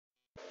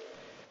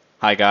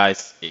Hi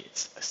guys,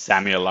 it's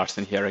Samuel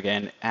Larsen here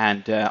again,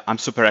 and I'm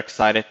super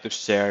excited to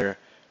share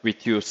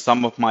with you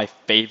some of my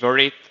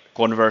favorite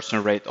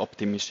conversion rate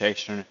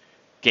optimization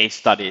case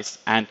studies.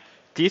 And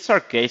these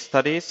are case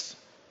studies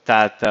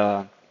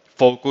that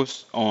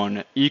focus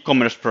on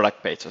e-commerce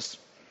product pages.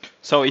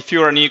 So if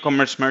you're an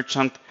e-commerce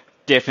merchant,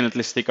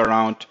 definitely stick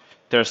around.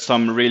 There's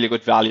some really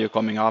good value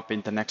coming up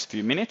in the next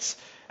few minutes,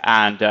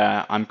 and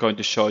I'm going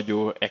to show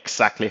you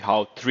exactly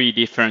how three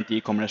different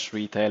e-commerce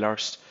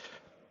retailers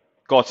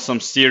got some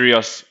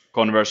serious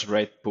conversion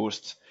rate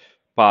boosts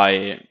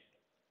by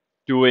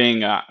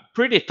doing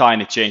pretty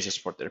tiny changes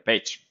for their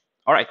page.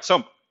 All right,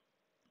 so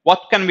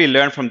what can we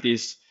learn from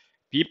these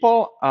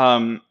people?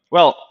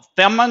 Well,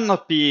 they might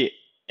not be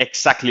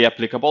exactly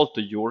applicable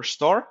to your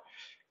store,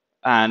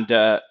 and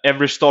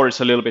every store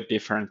is a little bit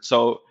different.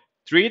 So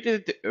treat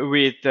it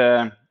with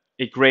a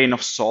grain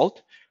of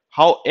salt.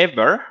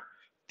 However,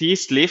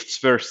 these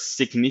lifts were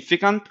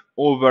significant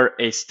over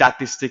a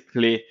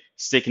statistically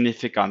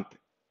significant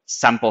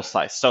sample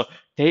size. So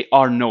they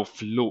are no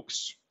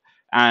flukes.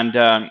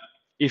 And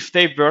if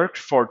they worked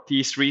for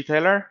these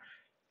retailers,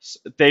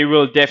 they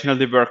will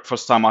definitely work for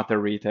some other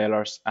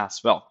retailers as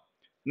well.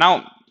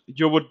 Now,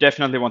 you would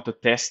definitely want to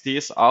test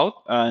these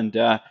out,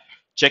 and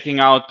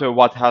checking out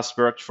what has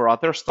worked for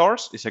other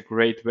stores is a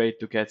great way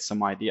to get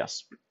some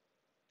ideas.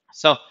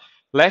 So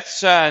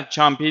let's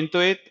jump into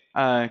it.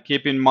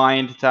 Keep in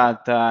mind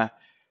that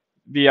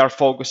we are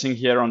focusing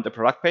here on the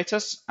product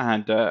pages,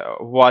 and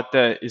what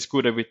is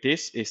good with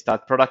this is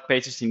that product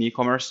pages in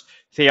e-commerce,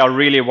 they are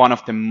really one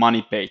of the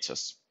money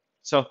pages.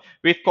 So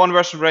with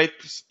conversion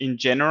rates in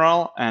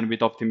general and with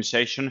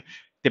optimization,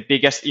 the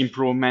biggest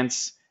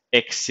improvements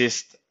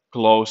exist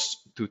close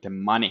to the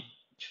money.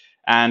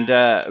 And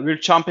we're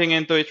jumping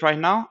into it right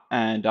now,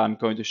 and I'm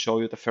going to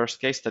show you the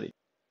first case study.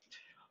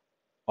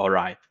 All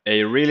right,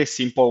 a really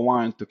simple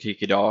one to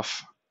kick it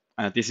off.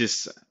 This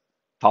is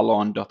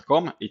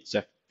talon.com. It's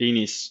a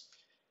Finnish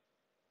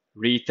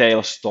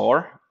retail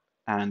store,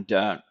 and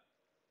I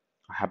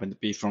happen to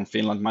be from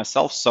Finland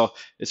myself, so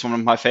it's one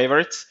of my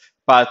favorites.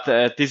 But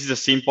this is a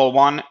simple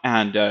one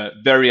and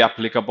very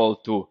applicable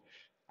to,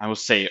 I would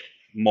say,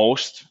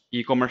 most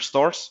e-commerce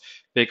stores,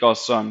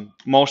 because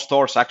most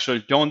stores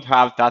actually don't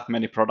have that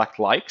many product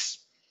likes,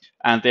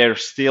 and they're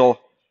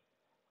still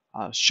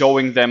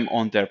showing them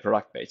on their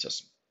product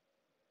pages.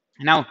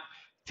 Now,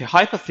 the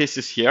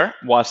hypothesis here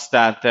was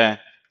that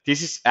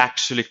this is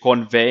actually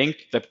conveying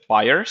to the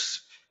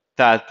buyers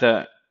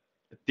that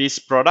this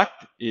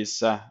product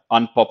is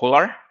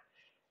unpopular,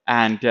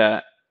 and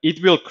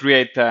it will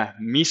create a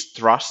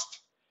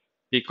mistrust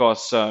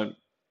because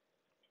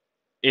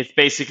it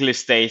basically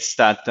states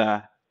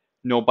that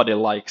nobody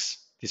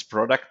likes this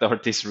product or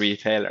this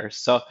retailer.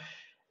 So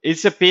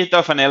it's a bit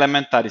of an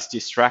element that is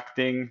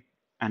distracting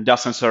and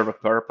doesn't serve a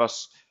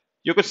purpose.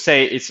 You could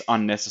say it's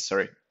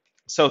unnecessary.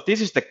 So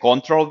this is the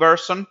control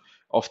version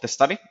of the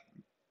study,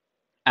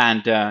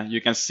 and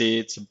you can see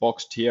it's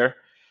boxed here,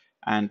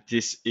 and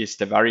this is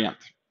the variant.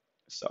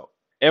 So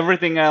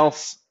everything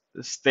else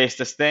stays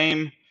the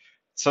same,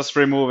 just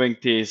removing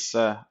these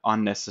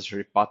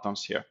unnecessary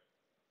buttons here.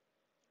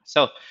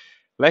 So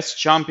let's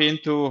jump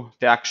into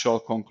the actual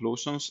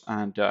conclusions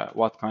and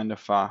what kind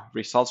of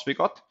results we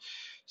got.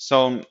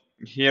 So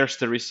here's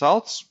the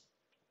results.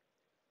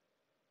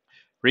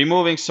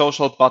 Removing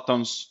social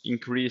buttons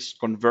increased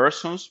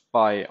conversions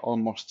by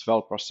almost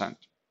 12%.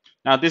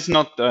 Now, this is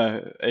not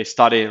a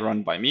study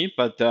run by me,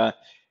 but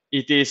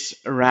it is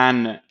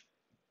ran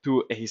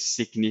to a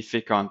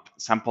significant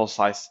sample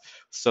size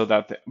so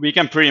that we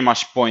can pretty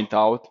much point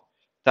out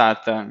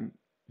that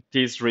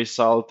this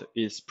result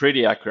is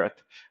pretty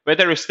accurate.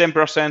 Whether it's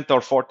 10%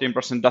 or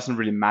 14% doesn't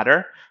really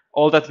matter.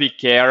 All that we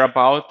care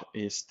about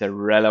is the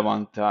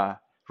relevant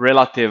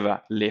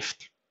relative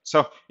lift.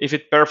 So if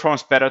it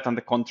performs better than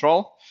the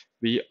control,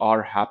 we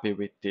are happy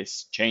with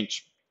this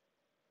change.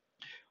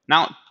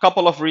 Now, a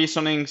couple of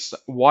reasonings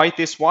why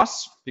this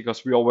was,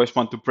 because we always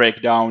want to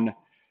break down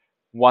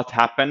what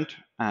happened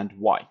and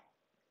why.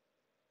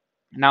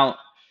 Now,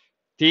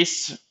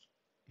 this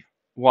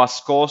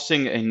was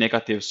causing a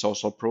negative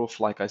social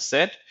proof, like I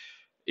said.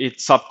 It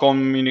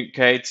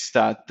subcommunicates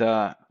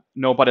that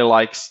nobody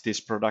likes this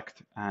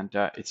product and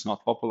it's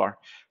not popular.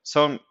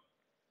 So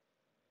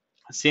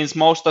since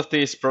most of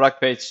these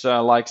product page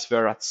likes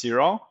were at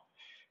 0,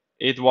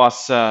 it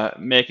was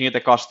making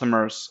the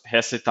customers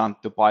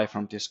hesitant to buy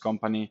from this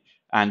company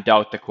and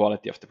doubt the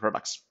quality of the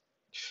products.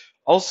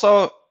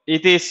 Also,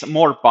 it is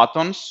more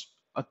buttons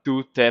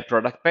to the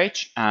product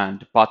page,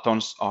 and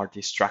buttons are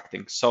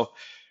distracting. So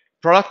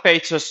product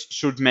pages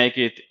should make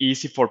it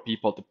easy for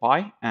people to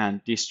buy,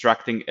 and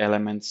distracting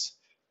elements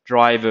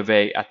drive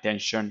away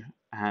attention,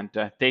 and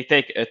they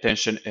take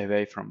attention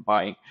away from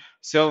buying.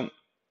 So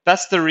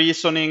that's the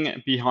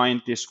reasoning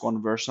behind this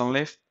conversion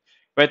lift.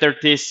 Whether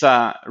this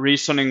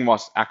reasoning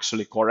was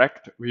actually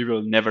correct, we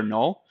will never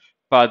know,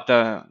 but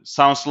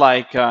sounds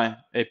like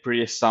a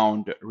pretty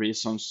sound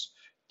reasons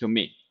to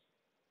me.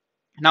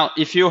 Now,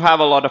 if you have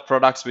a lot of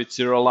products with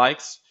 0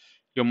 likes,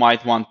 you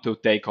might want to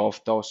take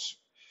off those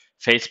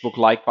Facebook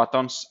like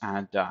buttons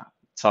and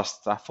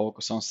just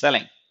focus on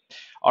selling.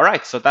 All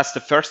right, so that's the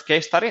first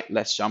case study.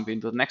 Let's jump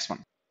into the next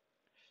one.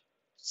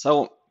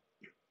 So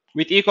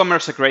with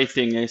e-commerce, a great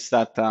thing is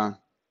that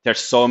there's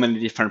so many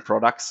different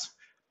products,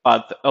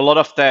 but a lot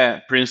of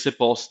the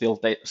principles still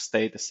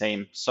stay the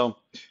same. So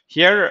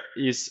here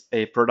is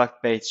a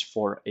product page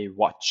for a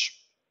watch,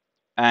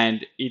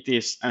 and it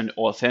is an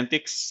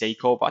authentic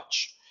Seiko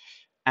watch.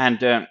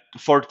 And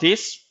for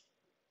this,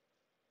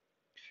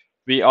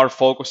 we are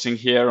focusing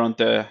here on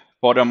the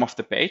bottom of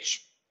the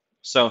page.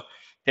 So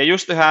they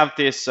used to have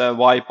this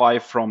why buy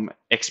from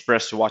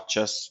Express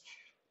Watches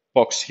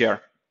box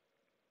here.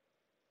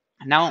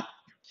 Now,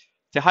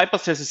 the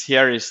hypothesis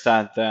here is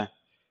that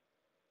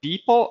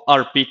people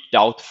are a bit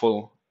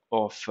doubtful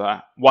of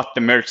what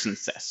the merchant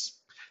says.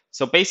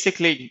 So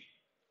basically,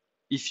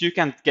 if you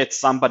can get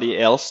somebody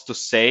else to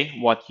say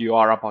what you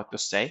are about to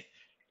say,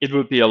 it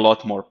will be a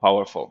lot more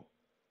powerful.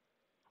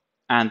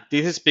 And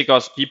this is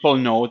because people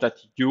know that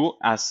you,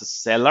 as a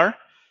seller,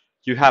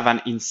 you have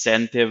an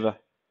incentive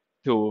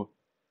to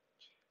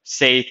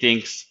say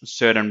things a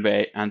certain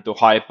way and to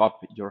hype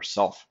up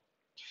yourself.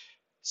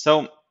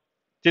 So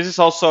this is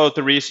also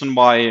the reason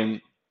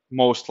why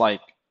most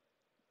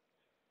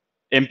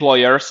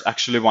employers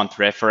actually want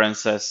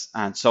references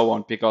and so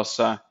on, because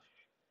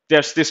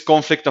there's this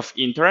conflict of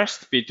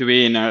interest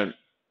between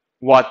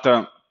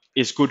what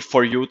is good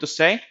for you to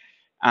say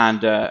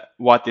and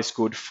what is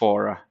good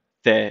for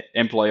the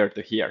employer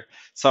to hear.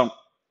 So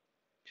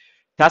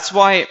that's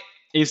why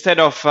instead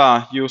of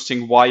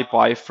using why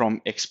buy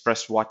from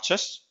Express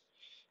Watches,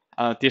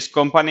 this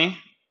company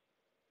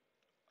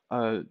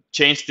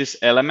changed this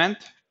element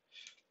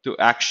to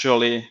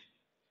actually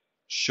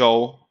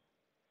show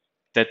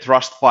the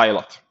trust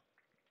pilot.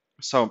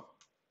 So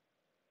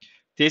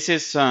this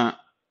is the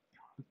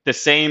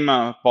same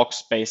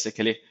box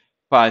basically,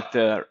 but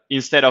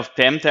instead of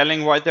them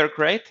telling why they're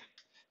great,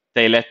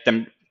 they let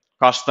them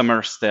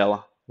customers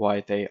tell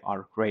why they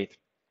are great.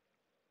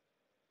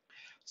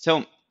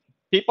 So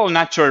people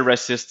naturally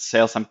resist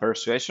sales and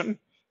persuasion,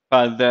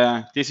 but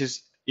this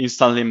is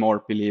instantly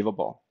more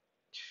believable.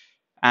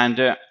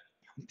 And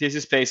this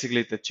is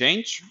basically the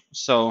change.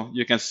 So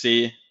you can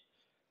see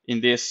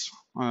in this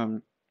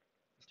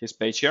this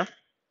page here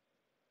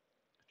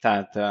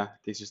that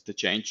this is the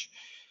change,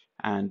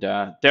 and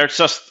they're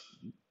just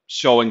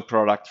showing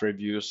product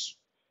reviews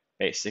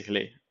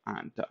basically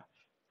and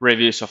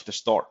reviews of the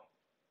store.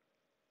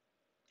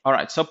 All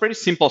right, so pretty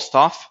simple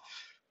stuff.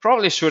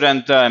 Probably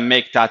shouldn't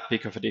make that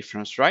big of a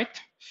difference,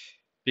 right?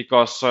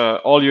 Because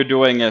all you're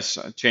doing is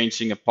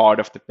changing a part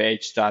of the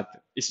page that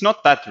is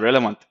not that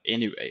relevant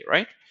anyway,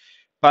 right?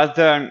 But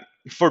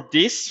for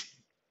this,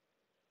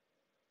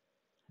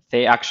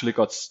 they actually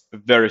got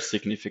very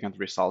significant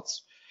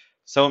results.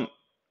 So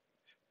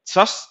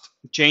just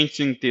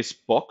changing this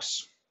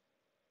box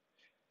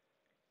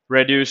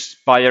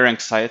reduced buyer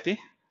anxiety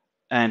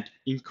and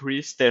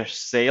increased their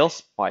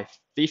sales by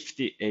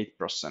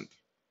 58%.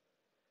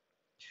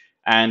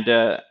 And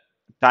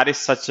that is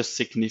such a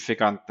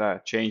significant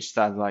change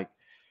that like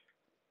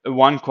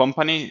one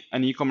company,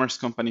 an e-commerce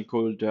company,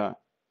 could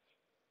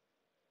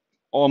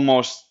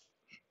almost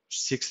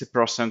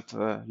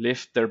 60%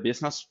 lift their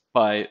business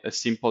by a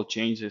simple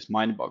change is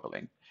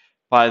mind-boggling.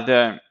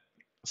 But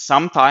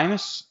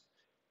sometimes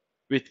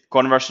with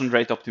conversion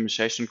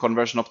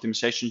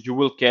optimization, you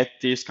will get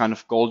these kind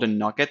of golden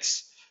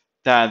nuggets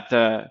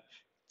that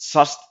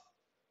just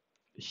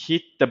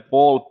hit the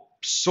ball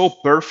so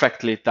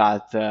perfectly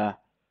that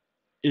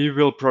it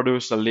will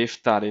produce a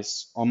lift that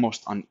is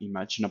almost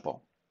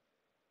unimaginable.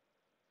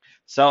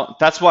 So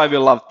that's why we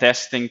love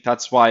testing.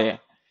 That's why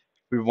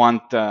we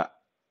want to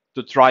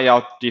try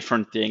out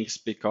different things,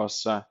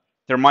 because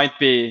there might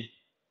be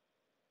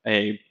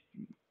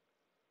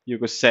you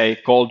could say,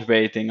 gold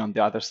waiting on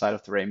the other side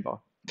of the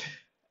rainbow.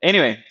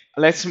 Anyway,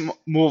 let's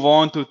move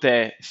on to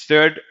the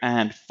third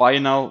and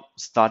final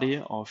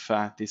study of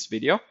this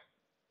video.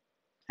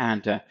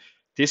 And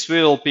this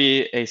will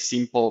be a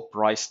simple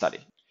price study.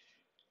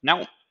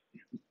 Now,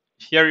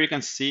 here you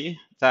can see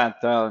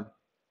that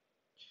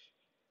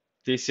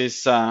this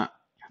is the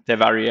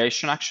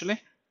variation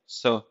actually.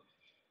 So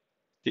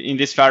in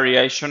this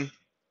variation,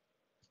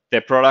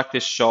 the product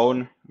is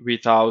shown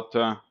without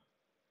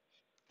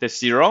the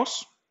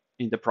zeros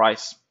in the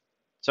price.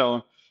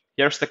 So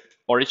here's the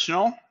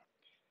original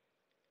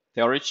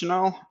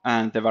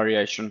and the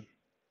variation.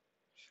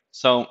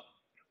 So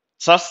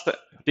just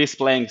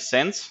displaying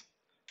cents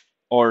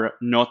or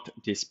not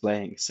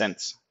displaying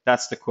cents?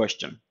 That's the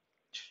question.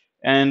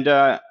 And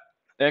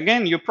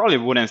again, you probably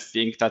wouldn't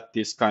think that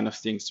these kind of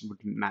things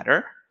would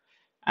matter.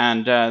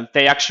 And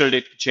they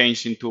actually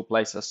change in two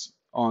places,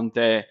 on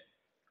the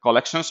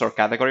collections or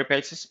category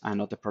pages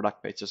and on the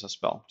product pages as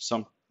well.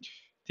 So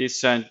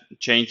this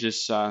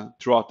changes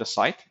throughout the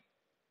site.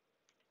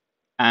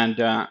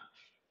 And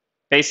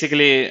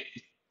basically,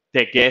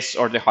 the guess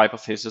or the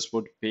hypothesis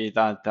would be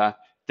that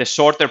the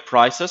shorter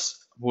prices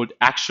would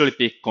actually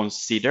be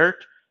considered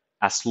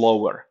as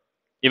lower,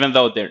 even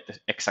though they're the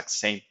exact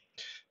same.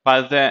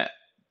 But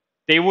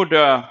they would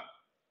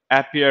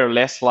appear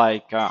less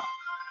like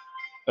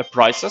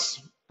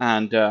prices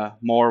and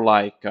more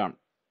like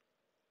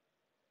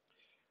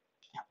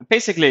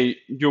basically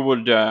you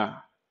would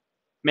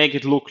make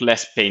it look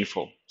less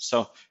painful.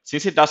 So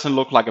since it doesn't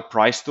look like a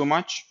price too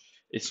much,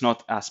 it's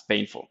not as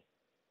painful.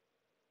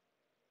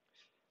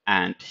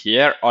 And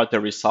here are the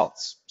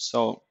results.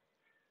 So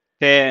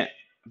the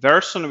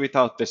version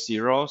without the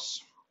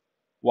zeros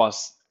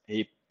was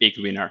a big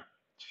winner.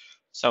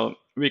 So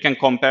we can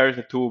compare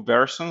the two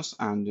versions,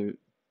 and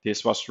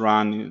this was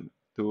run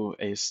to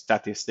a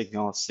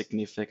statistical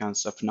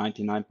significance of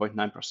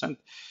 99.9%.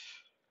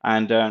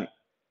 And the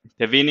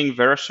winning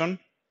version,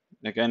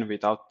 again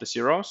without the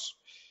zeros,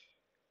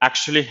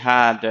 actually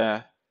had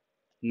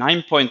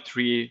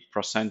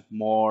 9.3%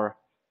 more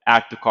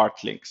add to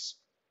cart links.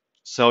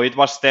 So it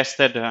was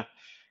tested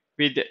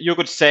with, you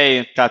could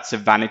say that's a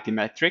vanity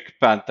metric,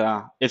 but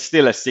it's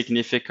still a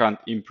significant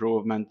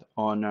improvement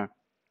on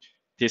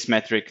this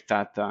metric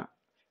that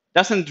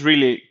doesn't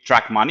really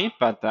track money,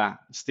 but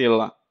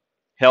still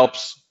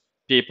helps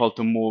people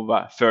to move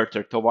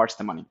further towards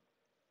the money.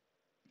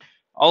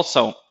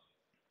 Also,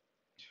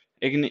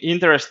 an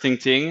interesting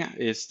thing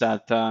is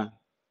that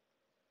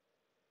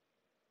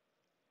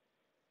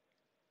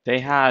they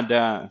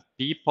had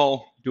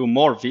people do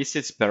more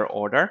visits per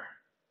order.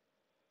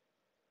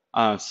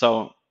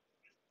 So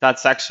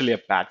that's actually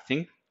a bad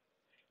thing.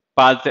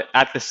 But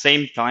at the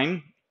same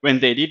time, when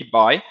they did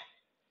buy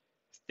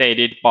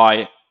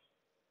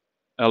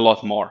a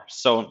lot more.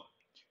 So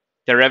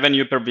the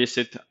revenue per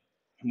visit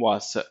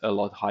was a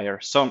lot higher.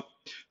 So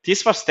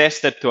this was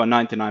tested to a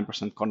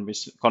 99%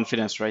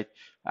 confidence rate.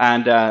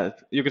 And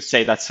you could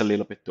say that's a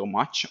little bit too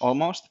much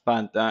almost,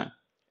 but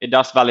it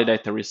does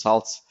validate the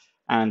results.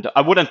 And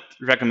I wouldn't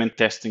recommend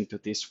testing to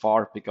this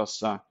far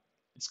because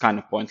it's kind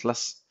of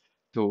pointless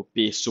to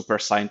be super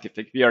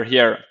scientific. We are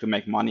here to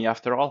make money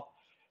after all.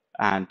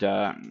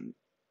 And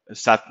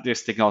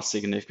statistical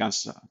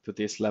significance to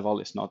this level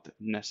is not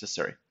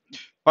necessary.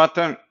 But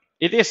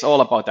it is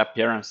all about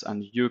appearance,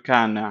 and you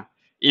can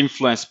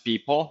influence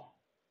people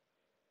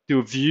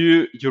to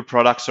view your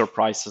products or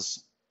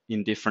prices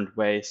in different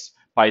ways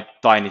by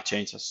tiny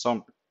changes.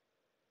 So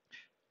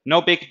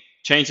no big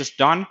changes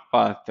done,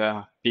 but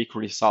big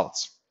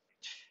results.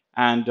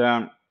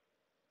 And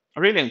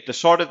really, the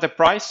shorter the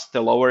price,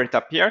 the lower it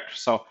appeared.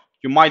 So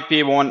you might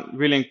be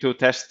willing to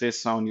test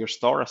this on your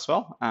store as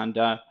well, and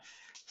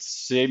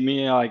show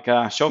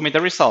me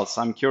the results.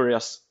 I'm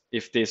curious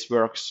if this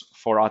works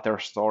for other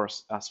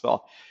stores as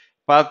well.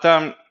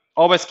 But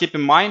always keep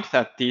in mind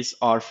that these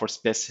are for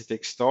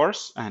specific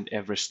stores, and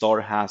every store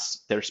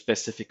has their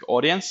specific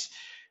audience,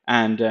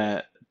 and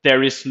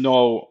there is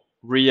no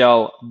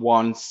real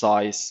one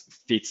size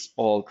fits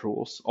all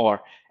rules,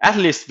 or at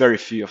least very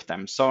few of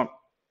them. So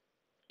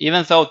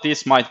even though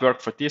this might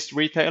work for this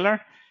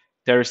retailer,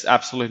 there is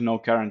absolutely no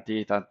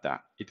guarantee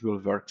that it will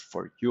work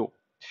for you.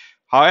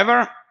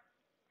 However,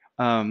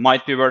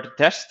 might be worth a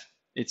test.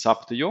 It's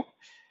up to you.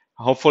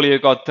 Hopefully you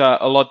got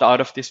a lot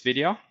out of this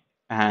video,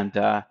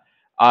 and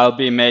I'll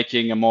be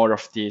making more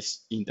of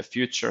these in the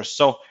future.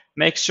 So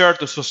make sure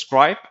to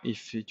subscribe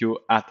if you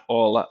at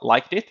all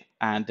liked it,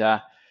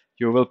 and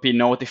you will be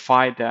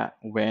notified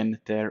when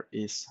there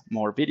is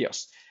more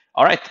videos.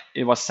 All right,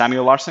 it was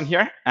Samuel Larsen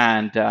here,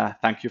 and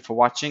thank you for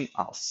watching.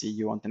 I'll see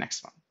you on the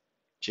next one.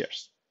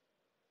 Cheers.